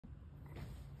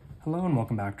Hello and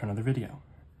welcome back to another video.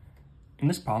 In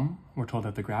this problem, we're told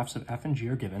that the graphs of f and g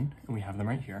are given, and we have them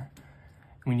right here.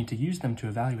 And we need to use them to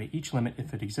evaluate each limit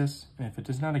if it exists, and if it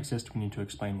does not exist, we need to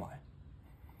explain why.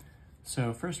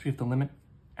 So first we have the limit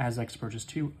as x approaches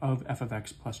 2 of f of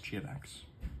x plus g of x.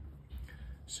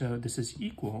 So this is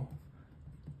equal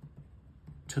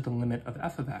to the limit of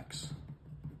f of x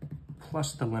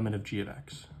plus the limit of g of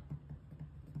x.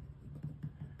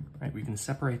 Right, we can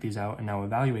separate these out and now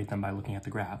evaluate them by looking at the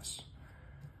graphs.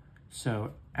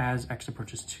 So as x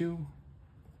approaches 2,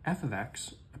 f of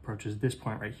x approaches this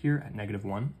point right here at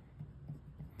 -1.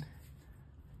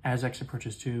 As x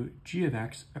approaches 2, g of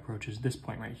x approaches this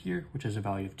point right here, which is a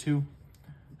value of 2.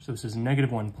 So this is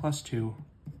 -1 plus 2,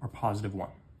 or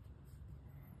 +1.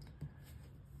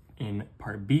 In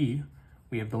part B,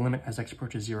 we have the limit as x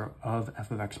approaches 0 of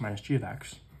f of x minus g of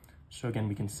x. So again,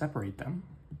 we can separate them.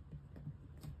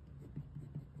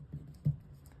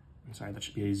 Sorry, that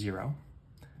should be a 0,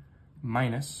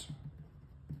 minus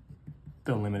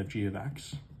the limit of g of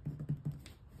x.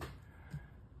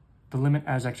 The limit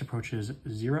as x approaches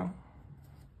 0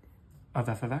 of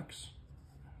f of x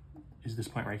is this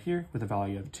point right here with a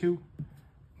value of 2,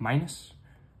 minus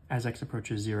as x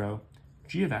approaches 0,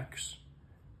 g of x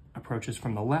approaches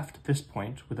from the left this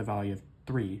point with a value of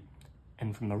 3,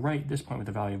 and from the right this point with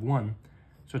a value of 1.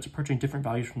 So it's approaching different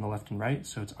values from the left and right,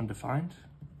 so it's undefined.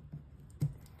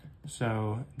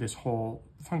 So this whole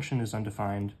function is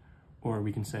undefined, or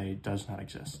we can say does not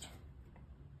exist.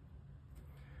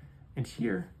 And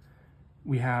here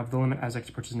we have the limit as x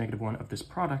approaches -1 of this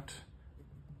product.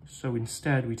 So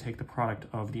instead we take the product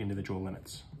of the individual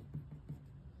limits.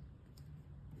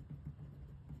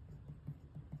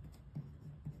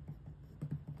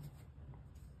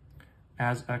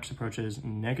 As x approaches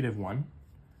 -1,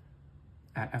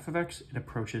 at f of x, it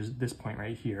approaches this point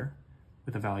right here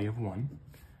with a value of 1.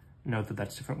 Note that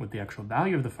that's different with the actual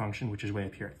value of the function, which is way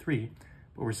up here at 3,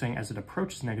 but we're saying as it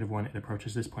approaches -1, it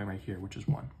approaches this point right here, which is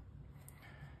 1.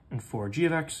 And for g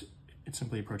of x, it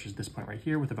simply approaches this point right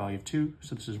here with a value of 2,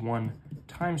 so this is 1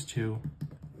 times 2,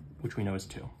 which we know is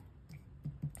 2.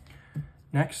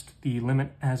 Next, the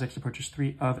limit as x approaches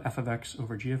 3 of f of x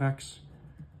over g of x.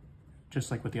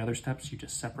 Just like with the other steps, you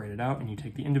just separate it out and you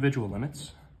take the individual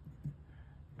limits,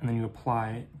 and then you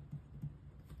apply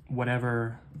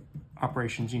whatever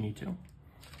operations you need to.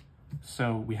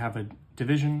 So we have a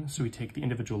division, so we take the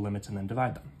individual limits and then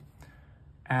divide them.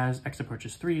 As x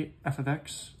approaches 3, f of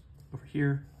x over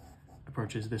here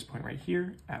approaches this point right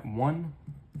here at 1,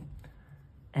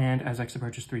 and as x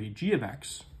approaches 3, g of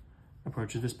x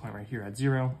approaches this point right here at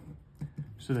 0,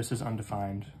 so this is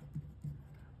undefined,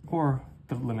 or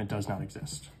the limit does not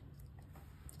exist.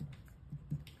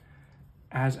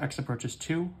 As x approaches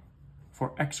 2,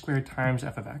 for x squared times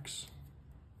f of x,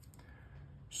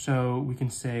 so we can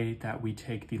say that we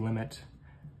take the limit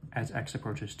as x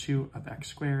approaches 2 of x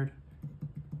squared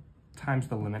times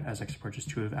the limit as x approaches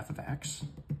 2 of f of x.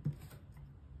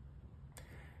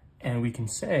 And we can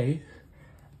say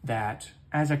that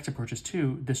as x approaches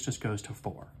 2, this just goes to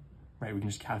 4, right? We can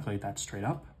just calculate that straight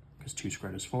up because 2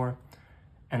 squared is 4.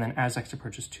 And then as x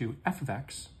approaches 2, f of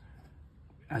x,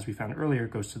 as we found earlier,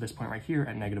 goes to this point right here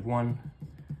at -1.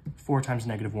 4 times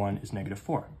 -1 is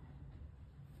 -4.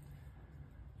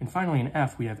 And finally, in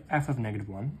f, we have f of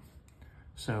 -1.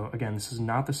 So again, this is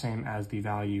not the same as the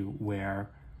value where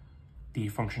the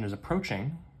function is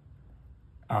approaching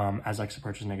as x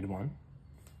approaches -1.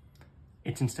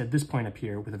 It's instead this point up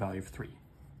here with a value of 3.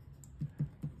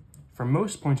 For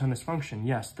most points on this function,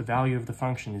 yes, the value of the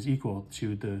function is equal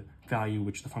to the value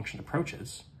which the function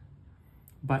approaches.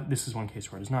 But this is one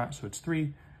case where it is not, so it's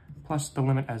 3 plus the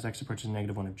limit as x approaches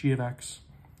 -1 of g of x,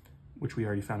 which we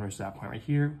already found was that point right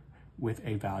here, with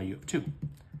a value of 2.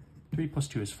 3 plus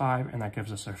 2 is 5, and that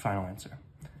gives us our final answer.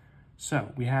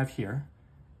 So we have here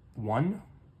 1,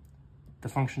 the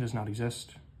function does not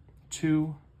exist,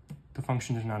 2, the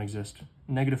function does not exist,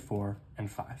 -4, and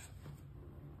 5.